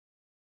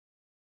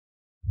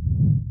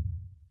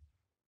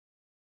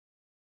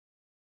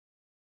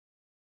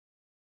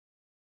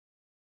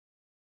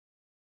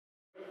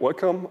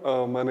welcome.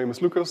 My name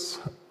is Lukas.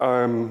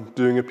 I'm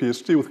doing a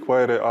PhD with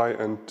Qwiet AI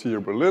and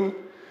TU Berlin.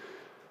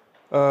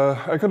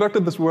 I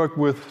conducted this work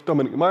with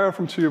Dominik Maier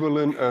from TU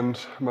Berlin and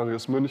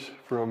Marius Muench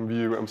from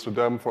VU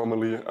Amsterdam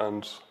formerly,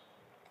 and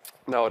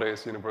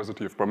nowadays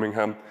University of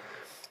Birmingham.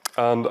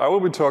 And I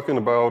will be talking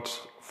about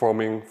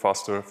forming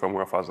faster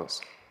firmware fuzzers.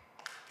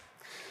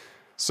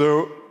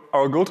 So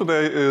our goal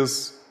today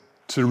is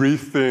to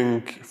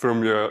rethink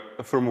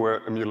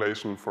firmware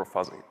emulation for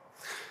fuzzing.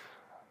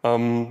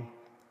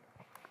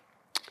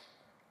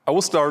 I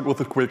will start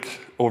with a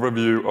quick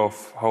overview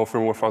of how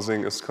firmware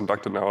fuzzing is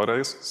conducted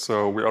nowadays.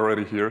 So we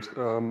already heard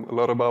a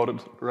lot about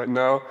it right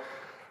now.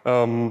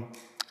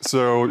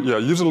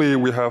 Usually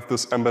we have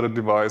this embedded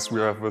device. We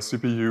have a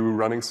CPU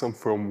running some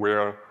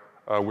firmware,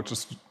 which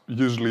is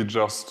usually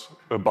just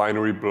a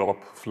binary blob,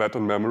 flat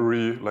in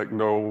memory, like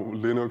no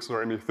Linux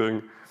or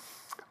anything.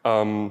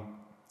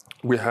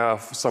 We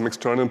have some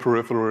external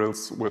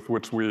peripherals with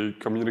which we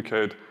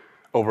communicate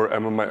over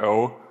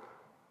MMIO.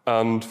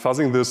 And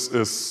fuzzing this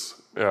is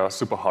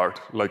super hard.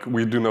 Like,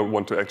 we do not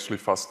want to actually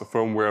fuzz the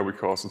firmware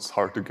because it's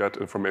hard to get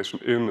information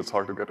in, it's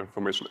hard to get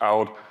information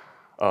out.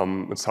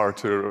 It's hard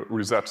to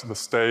reset the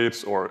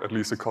state, or at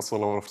least it costs a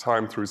lot of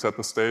time to reset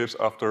the state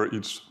after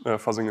each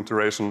fuzzing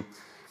iteration.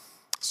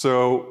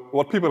 So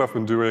what people have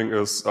been doing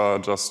is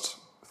just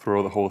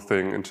throw the whole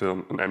thing into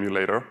an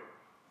emulator.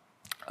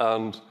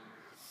 And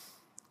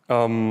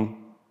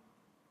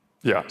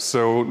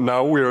so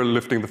now we are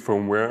lifting the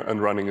firmware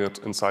and running it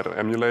inside an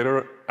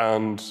emulator.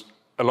 And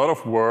a lot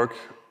of work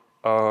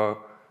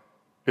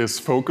is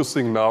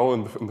focusing now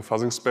in the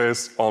fuzzing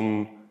space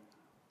on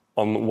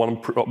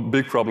one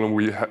big problem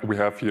we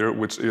have here,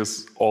 which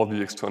is all the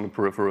external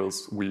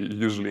peripherals we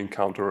usually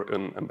encounter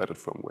in embedded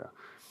firmware.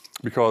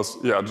 Because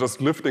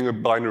just lifting a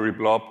binary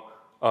blob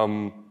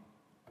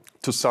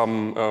to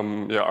some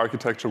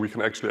architecture we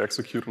can actually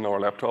execute on our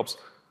laptops,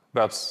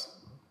 that's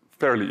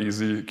fairly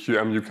easy.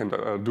 QEMU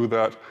can do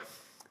that,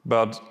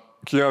 but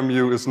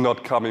QEMU is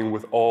not coming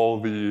with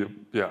all the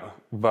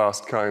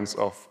vast kinds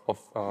of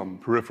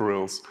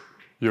peripherals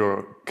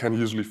you can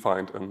usually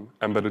find in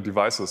embedded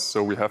devices.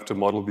 So we have to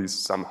model these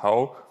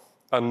somehow,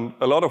 and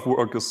a lot of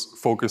work is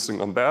focusing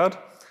on that.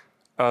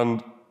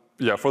 And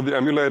for the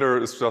emulator,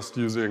 it's just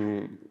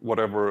using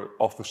whatever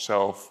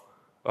off-the-shelf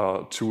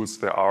tools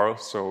there are.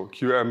 So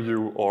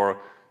QEMU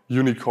or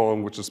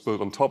Unicorn, which is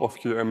built on top of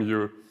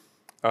QEMU.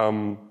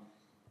 And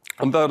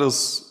that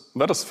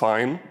is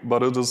fine,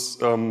 but it is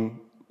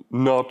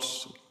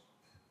not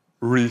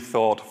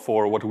rethought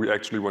for what we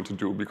actually want to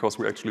do, because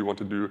we actually want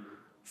to do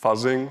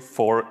fuzzing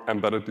for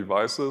embedded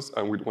devices,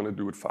 and we want to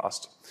do it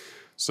fast.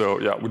 So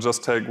we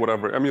just take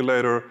whatever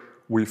emulator,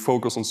 we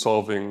focus on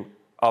solving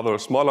other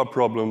smaller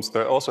problems.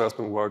 There also has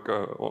been work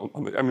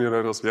on the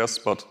emulators, yes,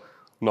 but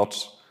not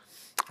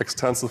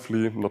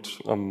extensively,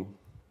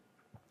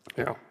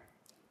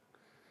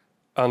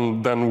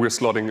 And then we're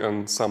slotting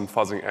in some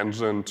fuzzing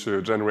engine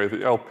to generate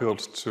the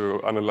output,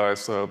 to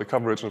analyze the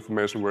coverage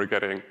information we're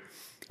getting,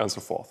 and so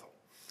forth.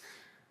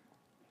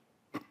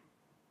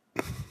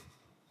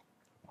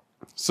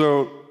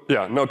 So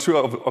now two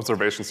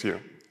observations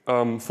here.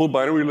 Full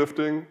binary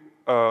lifting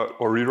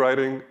or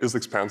rewriting is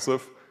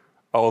expensive,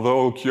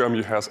 although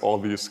QEMU has all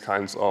these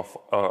kinds of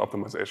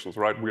optimizations,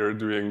 right? We're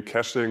doing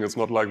caching. It's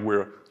not like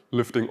we're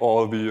lifting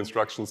all the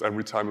instructions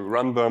every time we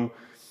run them,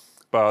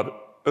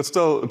 but it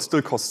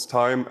still costs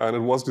time, and it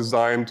was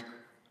designed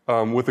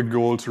with a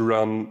goal to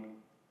run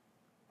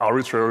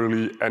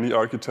arbitrarily any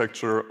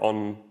architecture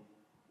on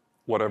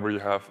whatever you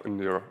have in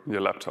your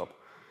laptop.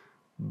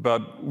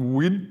 But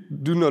we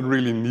do not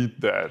really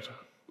need that.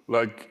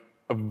 Like,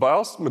 a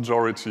vast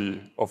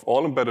majority of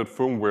all embedded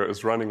firmware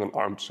is running on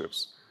ARM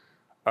chips.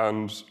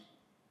 And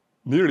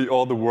nearly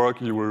all the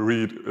work you will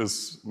read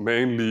is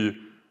mainly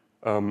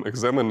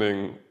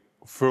examining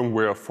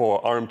firmware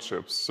for ARM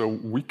chips. So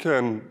we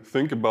can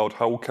think about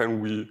how can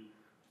we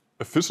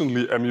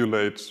efficiently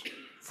emulate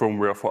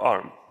firmware for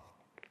ARM.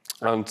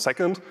 And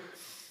second,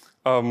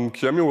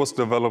 QEMU was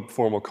developed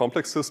for more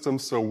complex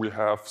systems, so we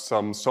have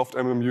some soft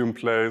MMU in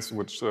place,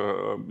 which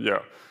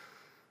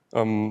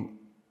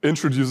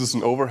introduces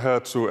an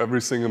overhead to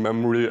every single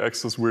memory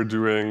access we're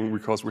doing,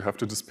 because we have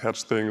to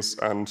dispatch things,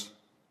 and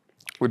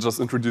we're just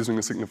introducing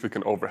a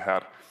significant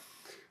overhead.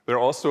 There are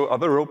also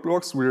other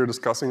roadblocks we're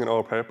discussing in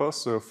our paper,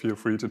 so feel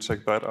free to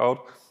check that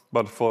out.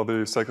 But for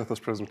the sake of this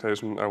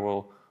presentation,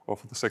 or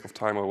for the sake of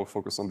time, I will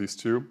focus on these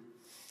two.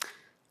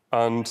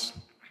 And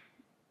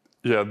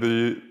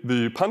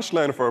the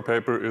punchline of our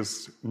paper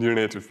is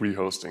near-native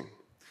rehosting.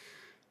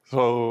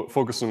 So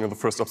focusing on the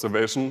first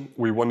observation,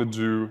 we want to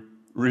do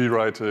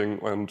rewriting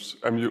and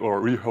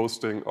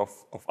rehosting of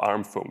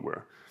ARM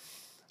firmware.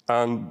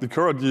 And the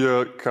core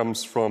idea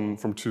comes from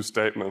two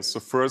statements. So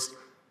first,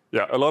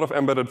 a lot of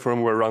embedded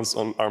firmware runs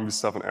on ARM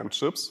v7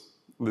 chips.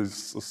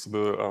 This is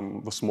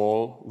the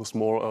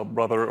small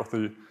brother of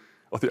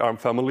the ARM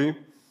family.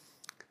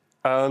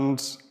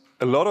 And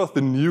a lot of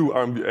the new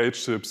ARM v8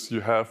 chips you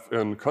have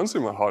in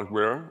consumer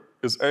hardware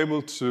is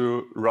able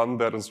to run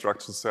that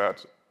instruction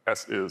set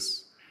as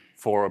is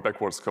for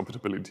backwards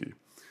compatibility.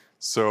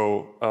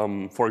 So,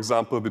 for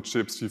example, the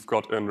chips you've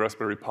got in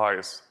Raspberry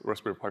Pis,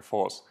 Raspberry Pi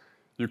 4s,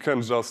 you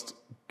can just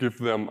give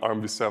them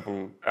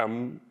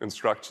ARMv7-M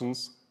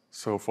instructions,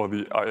 so for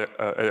the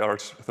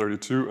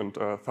AR32 and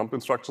thumb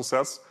instruction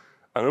sets,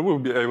 and it will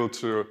be able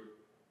to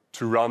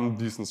run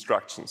these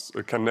instructions.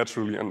 It can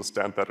naturally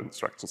understand that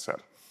instruction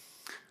set.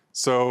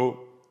 So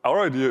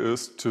our idea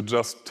is to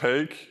just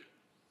take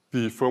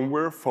the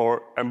firmware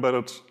for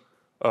embedded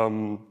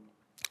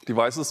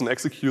devices and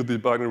execute the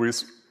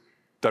binaries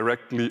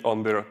directly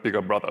on their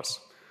bigger brothers.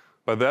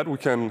 By that, we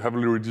can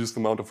heavily reduce the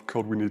amount of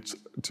code we need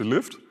to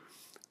lift,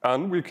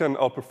 and we can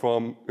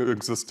outperform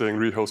existing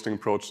rehosting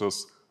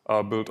approaches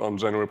built on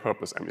general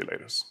purpose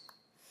emulators.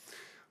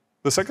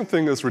 The second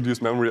thing is reduce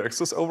memory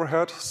access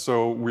overhead.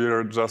 So we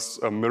are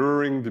just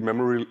mirroring the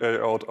memory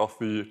layout of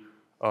the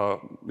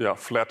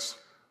flat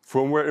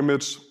firmware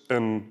image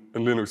in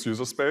Linux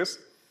user space.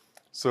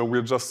 So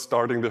we're just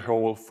starting the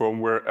whole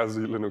firmware as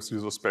a Linux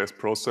user space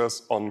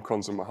process on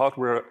consumer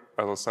hardware.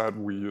 As I said,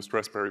 we used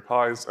Raspberry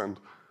Pis and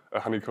a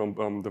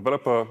Honeycomb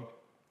developer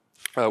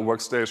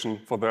workstation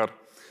for that.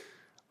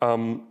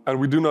 And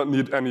we do not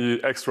need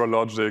any extra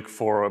logic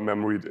for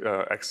memory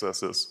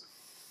accesses.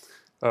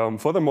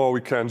 Furthermore,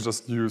 we can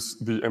just use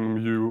the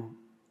MMU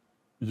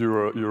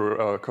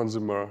your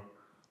consumer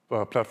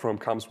platform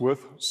comes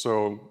with.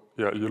 So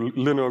yeah, your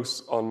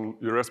Linux on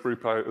your Raspberry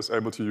Pi is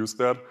able to use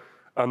that.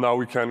 And now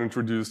we can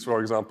introduce,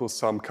 for example,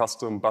 some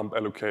custom bump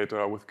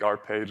allocator with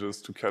guard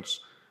pages to catch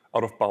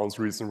out-of-bounds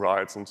reads and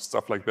writes and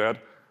stuff like that,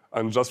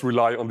 and just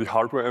rely on the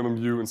hardware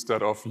MMU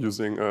instead of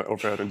using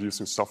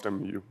overhead-inducing soft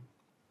MMU.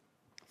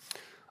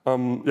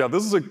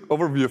 This is an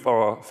overview of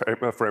our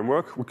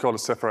framework. We call it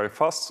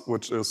SAFIREFUZZ,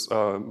 which is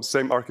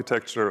same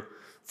architecture,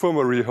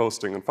 firmware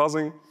rehosting and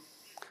fuzzing.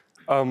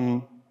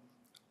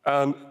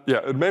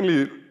 It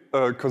mainly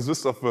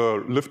consists of a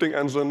lifting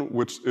engine,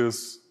 which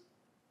is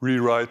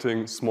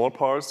rewriting small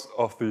parts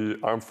of the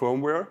ARM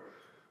firmware.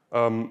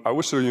 I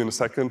will show you in a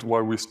second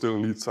why we still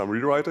need some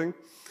rewriting.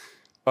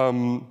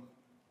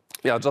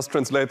 Just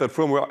translate that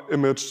firmware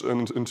image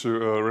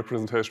into a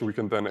representation we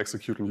can then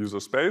execute in user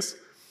space.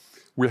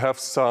 We have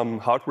some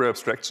hardware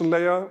abstraction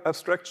layer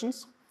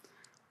abstractions.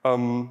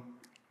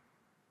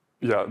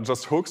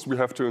 Just hooks we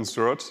have to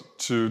insert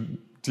to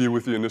deal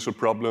with the initial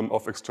problem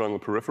of external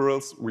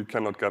peripherals. We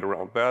cannot get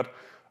around that.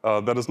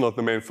 That is not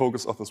the main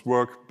focus of this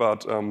work,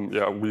 but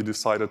we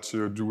decided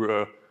to do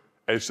a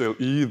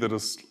HLE, that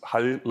is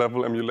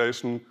high-level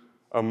emulation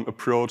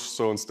approach.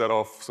 So instead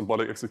of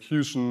symbolic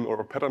execution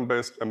or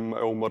pattern-based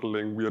MMO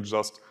modeling, we are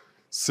just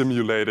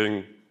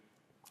simulating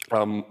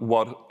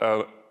what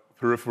a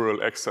peripheral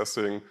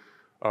accessing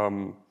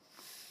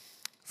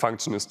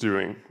function is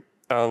doing.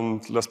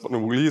 And last but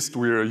not least,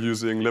 we are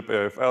using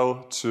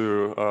libafl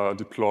to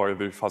deploy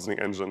the fuzzing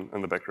engine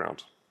in the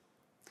background.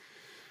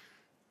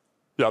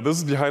 This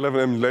is the high-level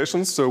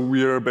emulation. So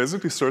we are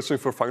basically searching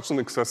for functions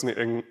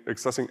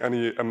accessing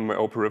any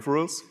MMO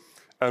peripherals,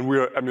 and we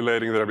are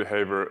emulating their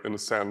behavior in a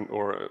sense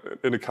or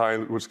in a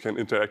kind which can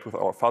interact with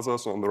our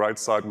fuzzers. So on the right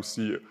side, we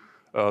see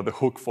the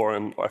hook for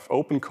an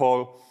fopen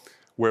call,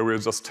 where we're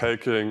just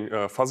taking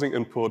fuzzing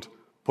input,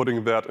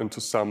 putting that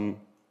into some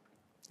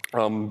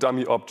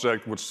dummy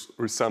object which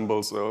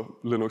resembles a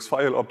Linux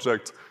file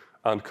object,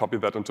 and copy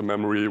that into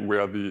memory,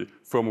 where the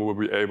firmware will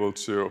be able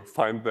to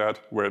find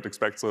that where it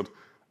expects it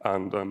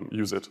and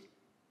use it.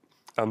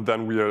 And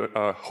then we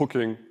are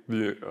hooking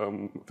the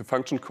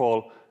function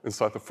call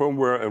inside the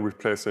firmware and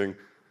replacing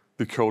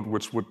the code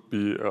which would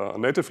be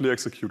natively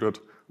executed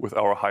with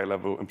our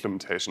high-level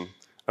implementation.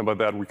 And by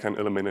that, we can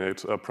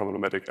eliminate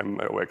problematic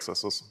MMO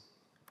accesses.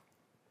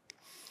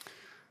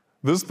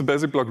 This is the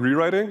basic block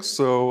rewriting.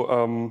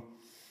 So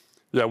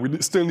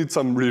we still need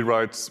some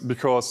rewrites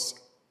because,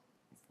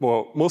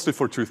 well, mostly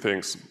for two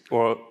things.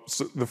 So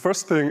the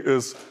first thing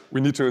is we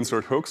need to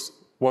insert hooks.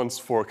 Once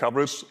for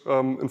coverage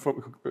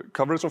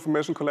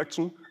information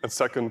collection, and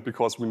second,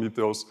 because we need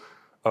those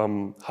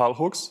HAL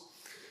hooks.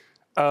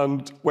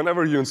 And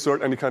whenever you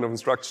insert any kind of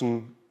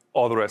instruction,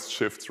 all the rest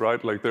shifts,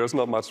 right? Like there's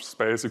not much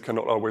space. You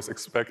cannot always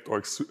expect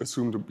or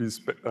assume to be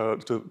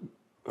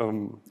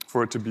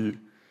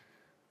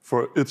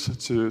for it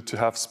to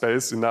have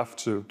space enough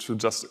to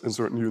just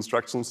insert new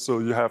instructions. So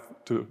you have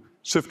to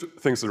shift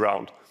things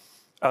around,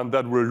 and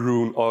that will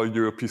ruin all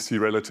your PC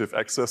relative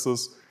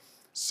accesses.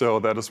 So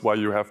that is why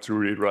you have to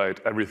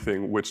rewrite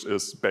everything which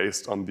is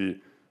based on the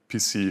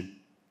PC.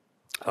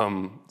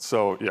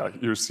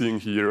 You're seeing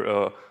here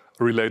a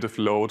relative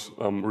load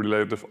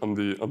relative on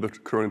the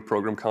current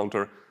program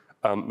counter.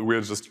 We're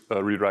just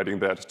rewriting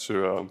that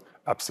to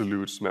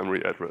absolute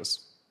memory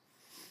address.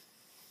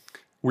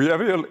 We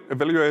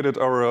evaluated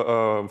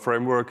our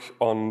framework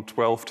on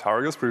 12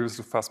 targets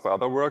previously fuzzed by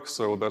other work.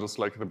 So that is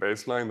like the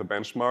baseline, the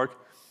benchmark.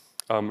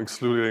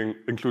 Including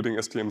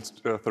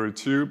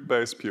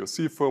STM32-based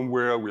POC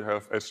firmware. We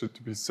have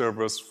HTTP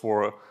servers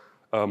for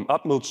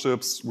Atmel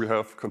chips. We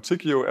have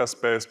Contiguous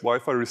OS-based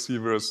Wi-Fi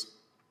receivers,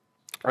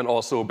 and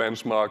also a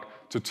benchmark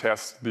to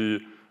test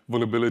the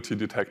vulnerability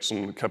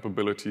detection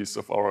capabilities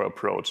of our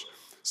approach.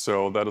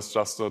 So that is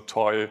just a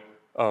toy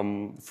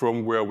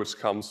firmware which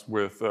comes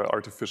with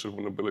artificial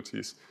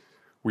vulnerabilities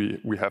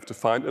we have to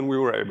find, and we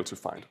were able to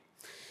find.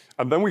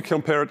 And then we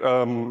compared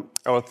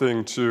our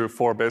thing to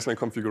 4 baseline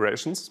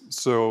configurations,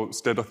 so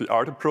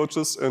state-of-the-art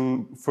approaches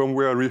in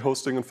firmware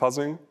rehosting and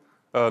fuzzing,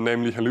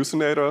 namely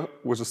HALucinator,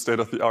 which is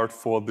state-of-the-art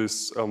for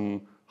this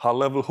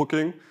HAL-level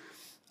hooking,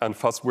 and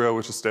Fuzzware,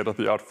 which is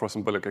state-of-the-art for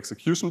symbolic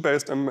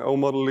execution-based MMO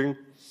modeling.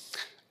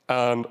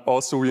 And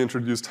also we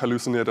introduced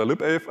HALucinator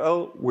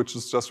libAFL, which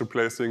is just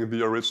replacing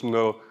the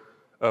original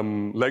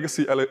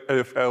legacy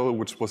AFL,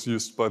 which was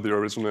used by the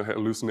original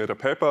HALucinator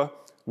paper,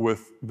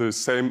 with the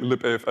same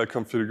libAFL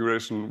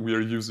configuration we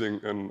are using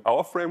in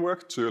our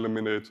framework to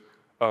eliminate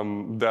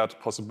that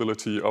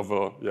possibility of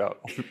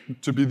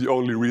to be the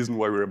only reason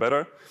why we're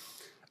better.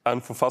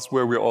 And for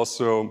Fuzzware, we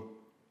also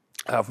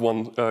have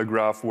one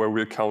graph where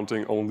we're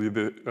counting only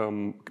the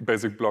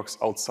basic blocks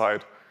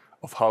outside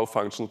of HAL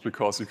functions,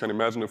 because you can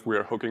imagine if we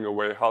are hooking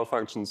away HAL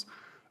functions,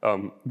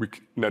 we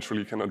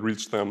naturally cannot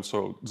reach them,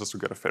 so just to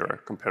get a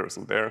fairer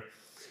comparison there.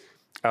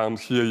 And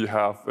here you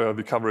have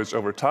the coverage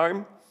over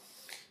time.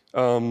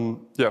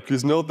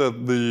 Please note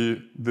that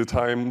the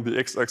time, the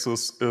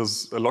x-axis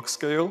is a log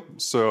scale,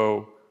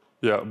 so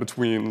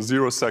between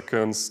 0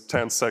 seconds,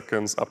 10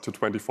 seconds, up to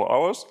 24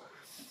 hours.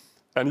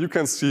 And you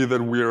can see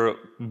that we're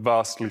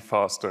vastly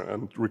faster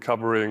and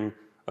recovering.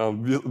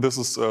 This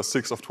is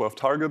 6 of 12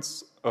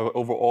 targets.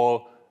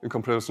 Overall, in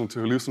comparison to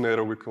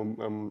HALucinator,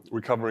 we're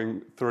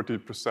recovering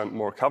 30%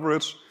 more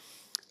coverage.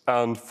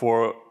 And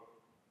for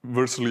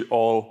virtually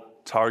all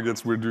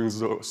targets, we're doing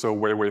so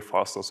way, way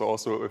faster. So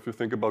also, if you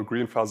think about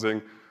green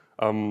fuzzing,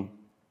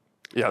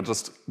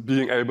 just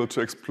being able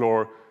to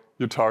explore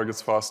your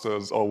targets faster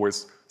is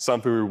always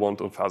something we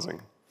want in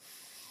fuzzing.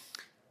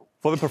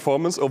 For the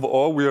performance,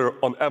 overall, we are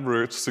on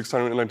average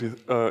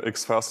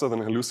 690x faster than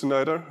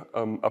HALucinator,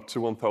 up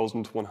to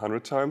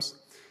 1,100 times.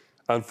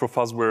 And for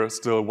Fuzzware,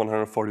 still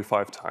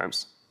 145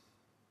 times.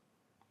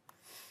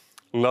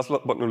 And last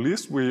but not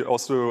least, we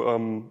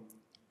also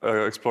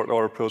explored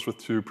our approach with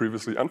 2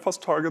 previously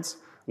unfuzzed targets.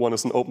 One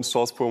is an open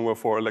source firmware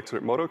for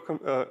electric motor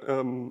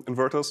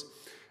inverters,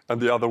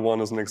 and the other one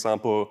is an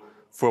example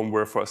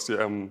firmware for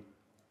STM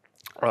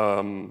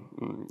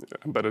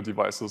embedded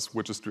devices,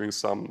 which is doing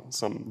some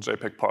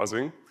JPEG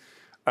parsing.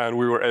 And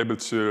we were able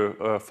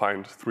to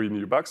find 3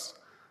 new bugs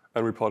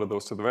and reported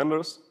those to the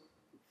vendors.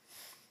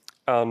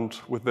 And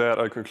with that,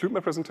 I conclude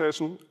my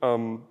presentation.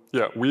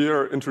 We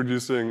are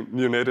introducing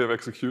near-native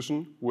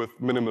execution with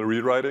minimal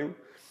rewriting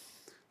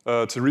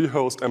to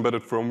rehost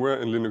embedded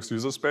firmware in Linux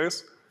user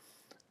space.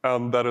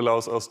 And that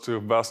allows us to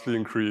vastly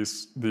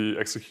increase the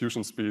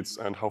execution speeds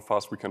and how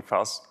fast we can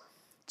fuzz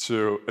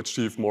to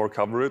achieve more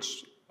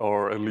coverage,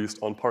 or at least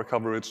on-par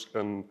coverage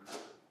in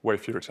way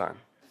fewer time.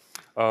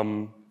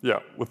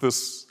 With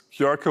this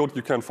QR code,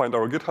 you can find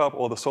our GitHub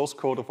or the source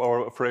code of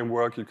our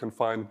framework. You can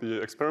find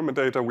the experiment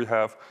data we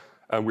have,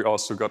 and we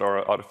also got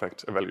our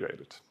artifact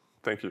evaluated.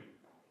 Thank you.